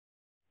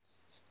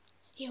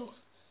Yo,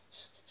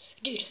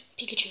 dude,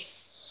 Pikachu,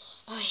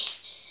 I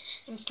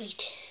am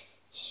freaked.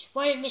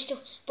 Why did Mr.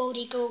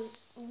 Baldi go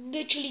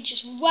literally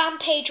just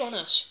rampage on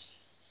us?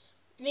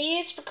 Maybe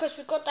it's because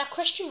we got that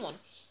question wrong.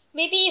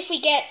 Maybe if we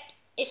get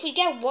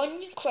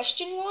one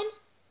question wrong,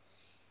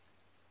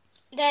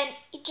 then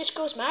it just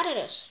goes mad at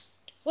us.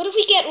 What if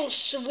we get all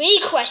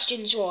 3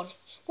 questions wrong?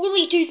 What will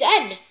he do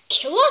then?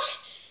 Kill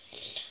us?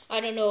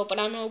 I don't know, but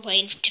I'm not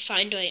waiting to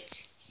find out.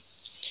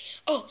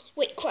 Oh,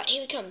 wait, quiet,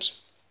 here he comes.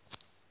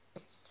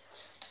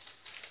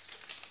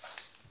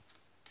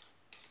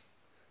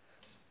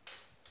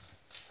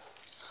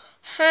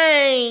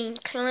 Hey,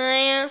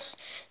 class.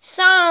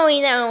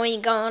 Sorry that we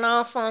got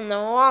off on the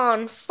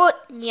wrong foot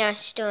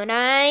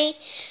yesterday.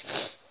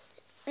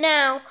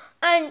 Now,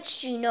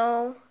 as you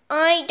know,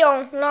 I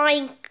don't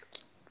like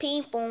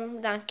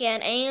people that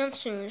get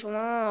answers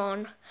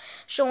wrong.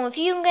 So if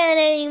you get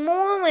any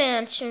more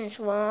answers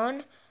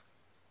wrong,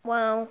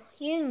 well,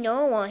 you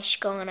know what's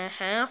gonna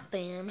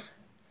happen.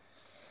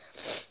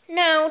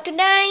 Now,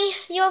 today,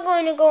 you're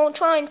going to go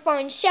try and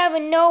find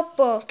 7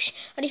 notebooks.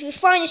 And if you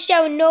find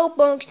 7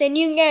 notebooks, then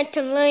you get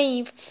to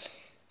leave.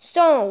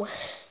 So,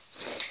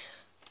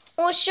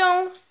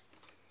 also,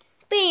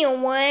 be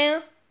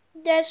aware,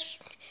 there's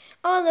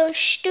other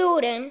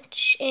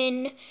students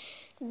in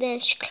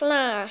this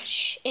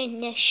class,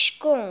 in this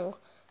school,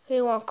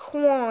 who are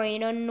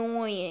quite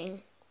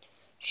annoying.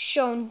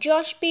 So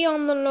just be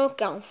on the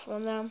lookout for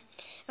them.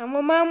 And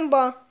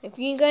remember, if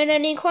you get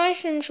any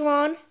questions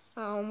wrong,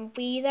 I'll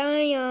be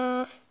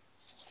there.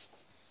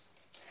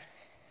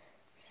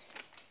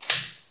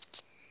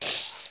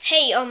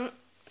 Hey,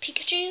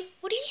 Pikachu,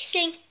 what do you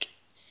think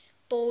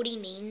Baldi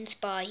means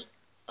by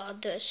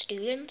other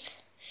students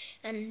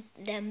and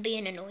them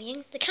being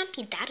annoying? They can't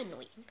be that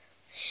annoying.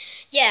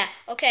 Yeah,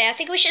 okay, I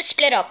think we should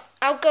split up.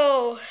 I'll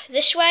go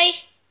this way,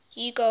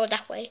 you go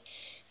that way.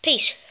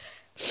 Peace.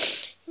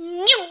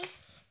 Meow.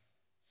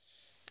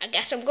 I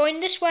guess I'm going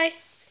this way.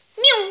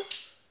 Meow.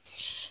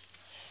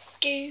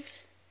 Do.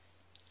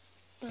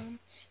 Bum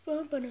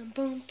bum bum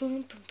bum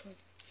bum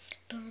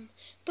bum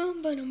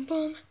bum bum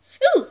bum.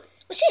 Ooh,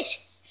 what's this?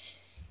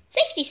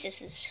 Safety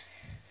scissors.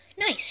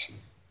 Nice.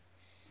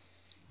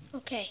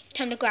 Okay,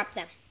 time to grab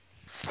them.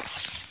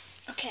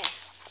 Okay.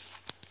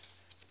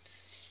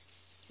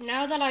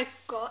 Now that I've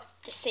got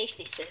the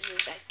safety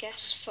scissors, I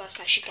guess first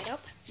I should get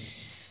up.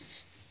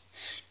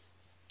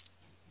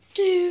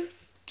 Do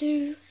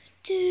do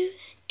do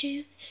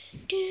do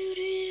do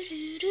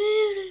do do do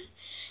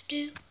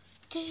do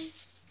do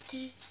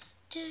do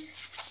do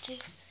do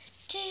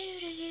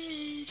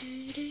do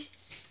do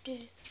do.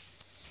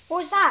 What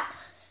was that?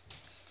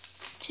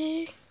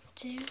 Do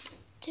do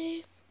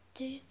do do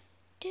do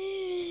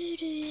do do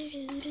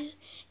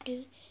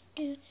do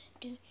do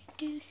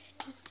do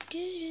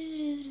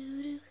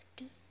do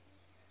do.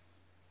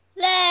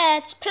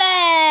 Let's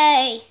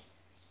play.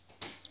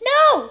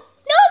 No,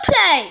 no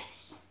play.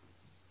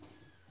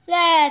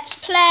 Let's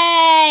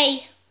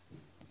play.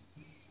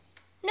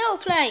 No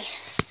play.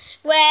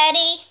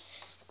 Ready,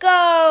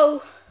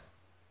 go.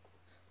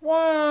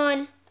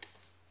 1,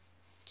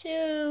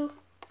 2.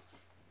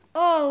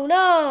 Oh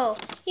no,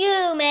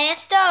 you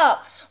messed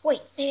up.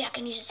 Wait, maybe I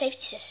can use the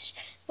safety scissors.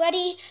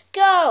 Ready,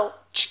 go.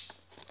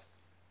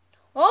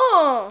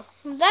 Oh,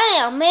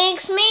 that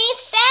makes me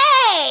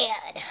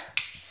sad.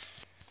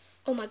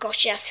 Oh my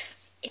gosh, yes,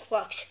 it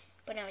worked.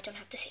 But now I don't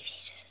have the safety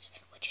scissors,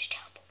 which is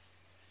terrible.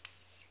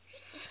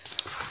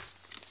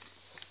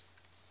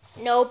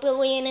 No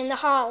bullying in the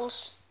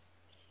halls.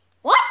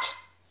 What?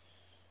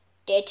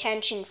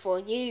 Detention for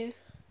you.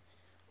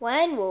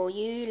 When will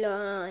you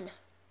learn?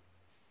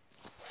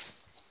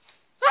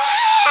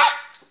 Ah!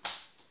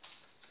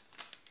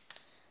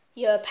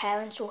 Your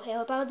parents will hear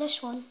about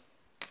this one.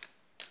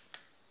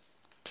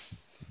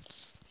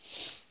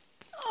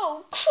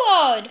 Oh,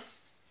 crud!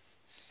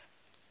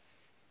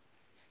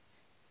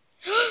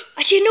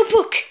 I see a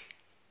notebook!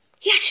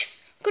 Yes!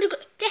 Gotta go.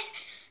 Yes!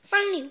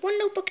 Finally, 1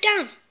 notebook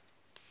down.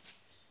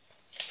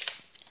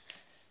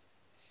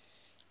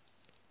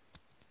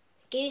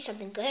 Give you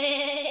something good.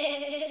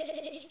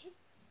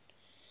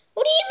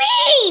 What do you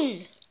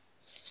mean?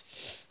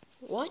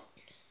 What?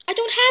 I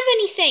don't have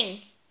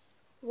anything.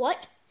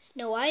 What?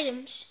 No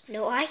items.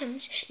 No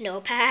items. No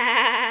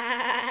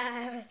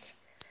pass.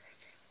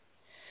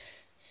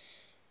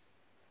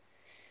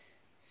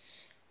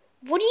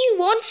 What do you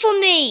want from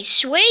me?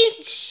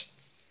 Sweets?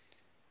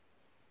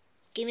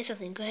 Give me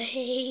something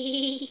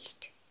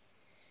great.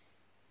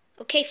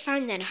 Okay,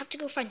 fine then. I have to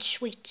go find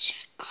sweets.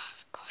 Oh,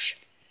 gosh.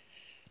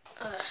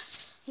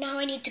 Now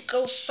I need to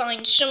go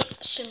find some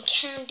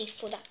candy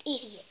for that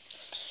idiot.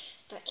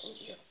 That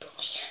idiot boy.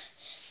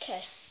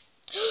 Okay.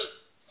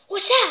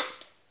 What's that?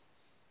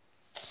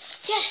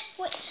 Yeah,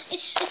 what?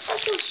 It's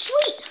something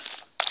sweet.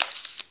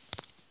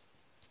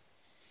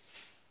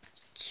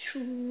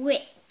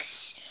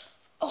 Twix.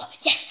 Oh,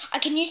 yes, I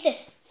can use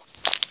this.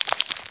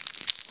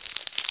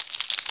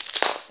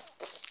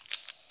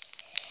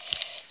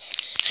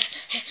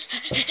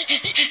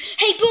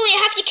 Hey, bully,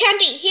 I have your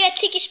candy. Here,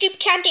 take your stupid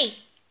candy.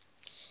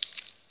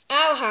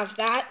 I'll have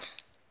that.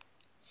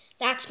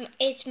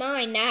 It's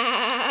mine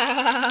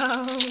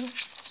now.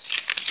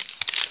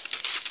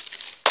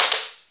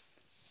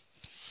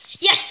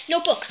 Yes,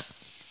 notebook.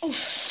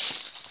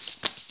 Oof.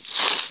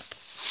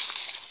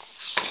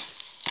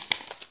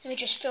 Let me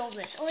just fill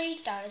this.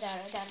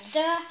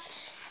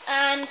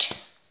 And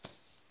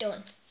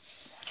done.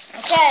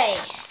 Okay.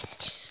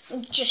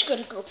 I'm just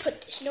gonna go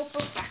put this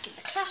notebook back in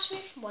the classroom.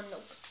 One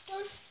notebook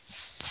done.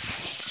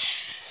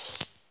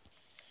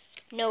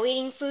 No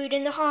eating food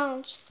in the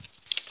halls.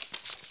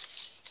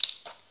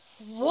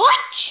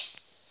 What?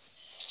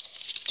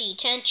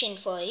 Detention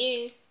for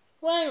you.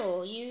 When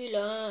will you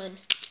learn?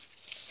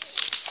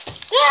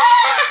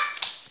 Ah!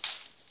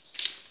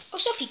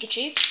 What's up,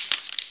 Pikachu?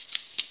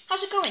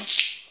 How's it going?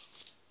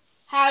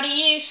 How do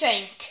you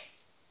think?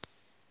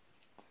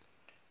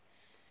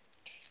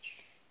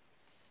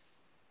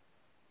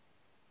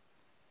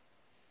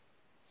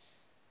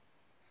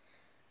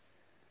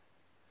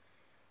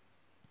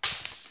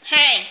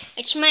 Hey,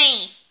 it's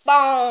me,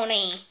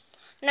 Baldis.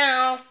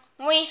 Now,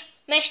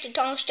 Mr.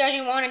 Toast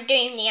doesn't want to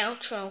do the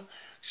outro,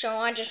 so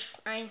I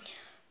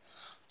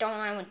thought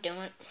I would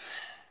do it.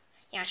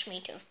 Yes,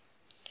 me too.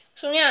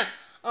 So yeah,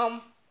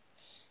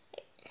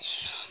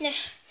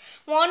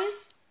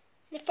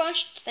 the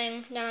first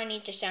thing that I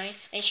need to say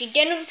is she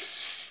didn't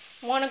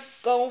want to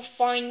go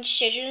find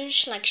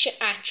scissors, like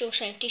actual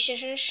safety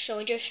scissors, so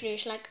we just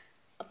used like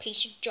a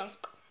piece of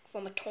junk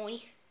from a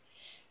toy.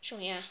 So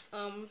yeah,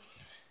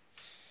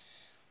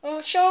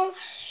 also,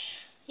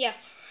 yeah,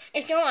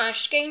 if you're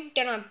asking,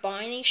 did I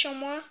buy these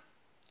somewhere?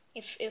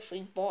 If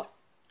we bought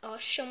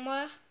us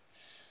somewhere,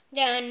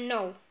 then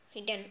no,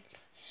 he didn't.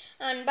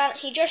 But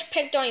he just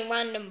picked out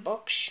random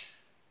books.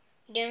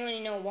 He didn't really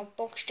know what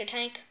books to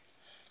take.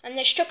 And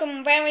this took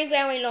him very,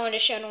 very long to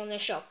settle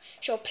this up.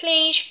 So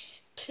please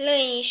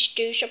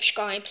do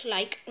subscribe,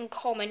 like, and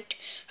comment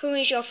who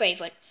is your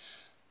favourite.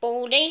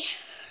 Baldi,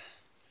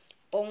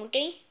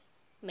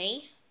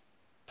 me,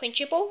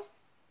 Principal,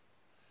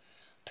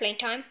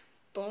 Playtime,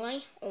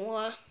 Bully,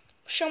 or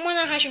someone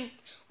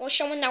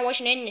that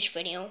wasn't in this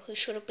video, who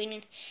should have been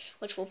in,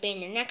 which will be in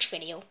the next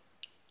video,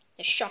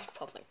 the shock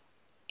puppet.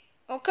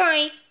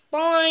 Okay,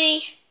 bye.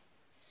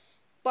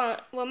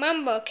 But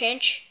remember,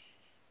 kids,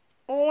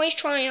 always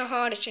try your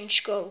hardest in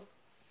school,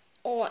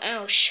 or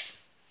else